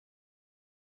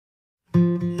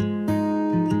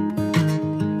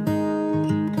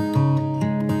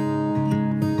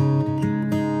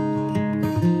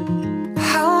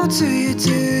do you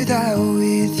do that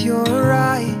with your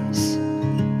eyes?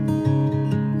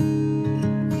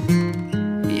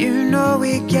 You know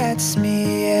it gets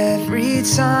me every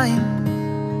time.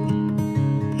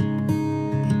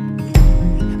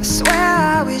 I swear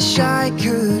I wish I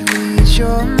could read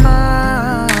your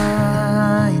mind,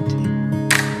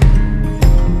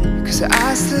 'cause I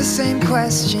ask the same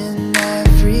question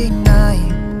every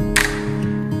night.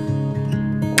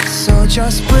 So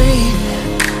just breathe.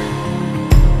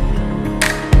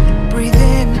 Breathe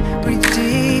in, breathe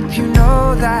deep, you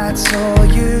know that's all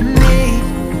you need.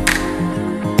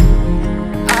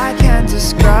 I can't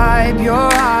describe your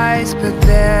eyes, but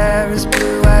they're as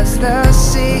blue as the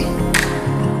sea.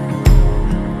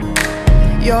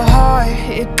 Your heart,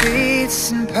 it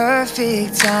beats in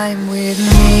perfect time with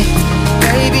me.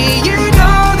 Baby, you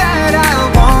know that I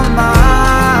want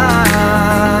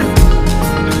mine.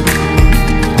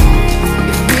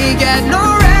 If we get no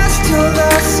rest till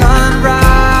the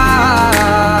sunrise,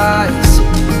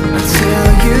 until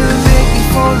you make me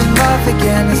fall in love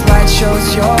again as light shows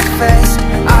your face,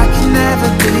 I can never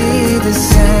be the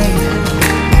same.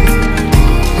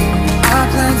 I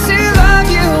plan to love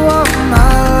you all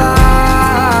my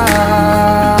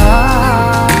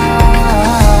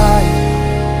life,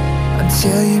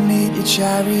 until you meet your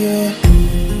chariot.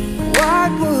 What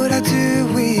would I do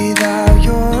without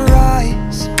your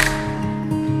eyes?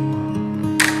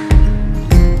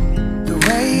 The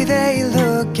way they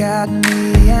look at me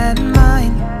and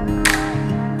mine.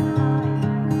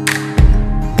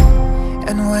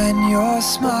 And when your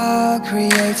smile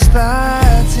creates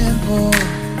that dimple,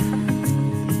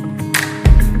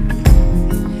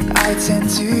 I tend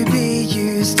to be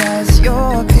used as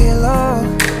your pillow.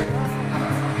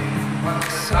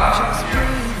 So just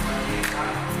breathe.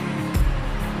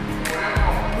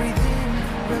 Breathe in,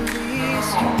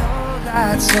 release, you know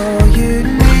that's all you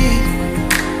need.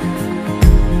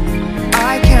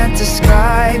 I can't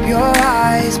describe your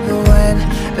eyes, but when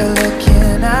they're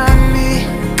looking at me,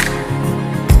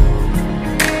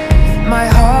 my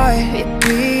heart, it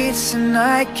beats and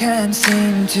I can't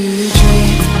seem to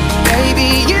dream. Baby,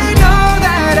 you know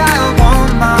that I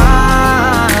want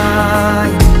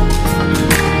mine.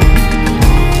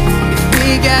 If we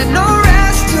get no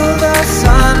rest till the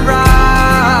sunrise,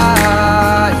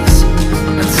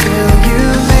 until you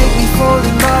make me fall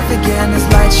in love again as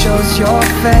light shows your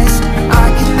face, I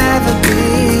can never be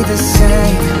the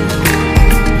same.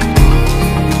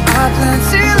 I plan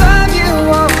to love you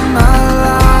all my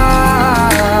life,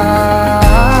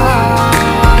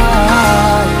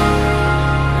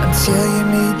 until you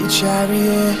meet your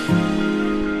chariot.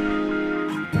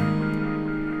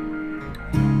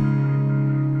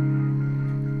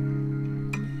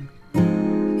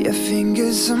 Your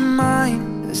fingers are mine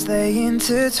as they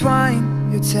intertwine.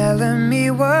 You're telling me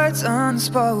words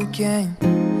unspoken.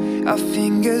 Our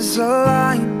fingers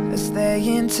align as they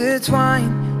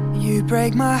intertwine. You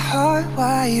break my heart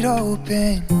wide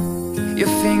open.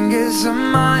 Your fingers are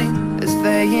mine as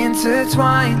they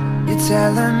intertwine. You're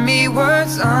telling me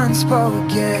words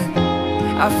unspoken.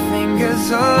 Our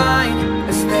fingers align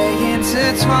as they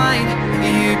intertwine.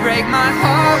 You break my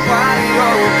heart wide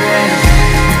open.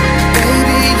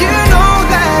 Baby, you know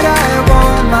that I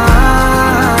want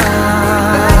mine.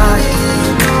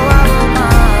 You know I want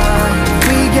mine.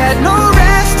 We get no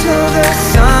rest till the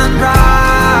sunrise,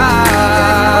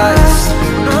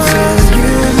 until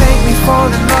you make me fall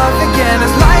in love again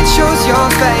as light shows your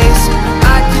face.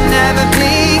 I can never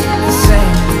be the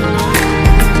same.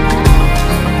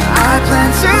 I plan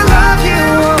to love you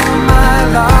all my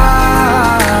life,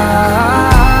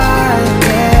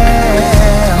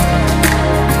 yeah,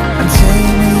 until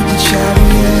you meet your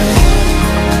chariot.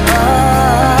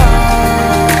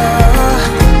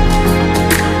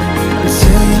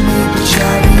 Until you meet your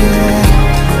chariot.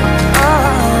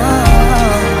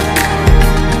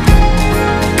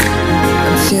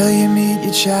 Until you meet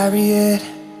your chariot.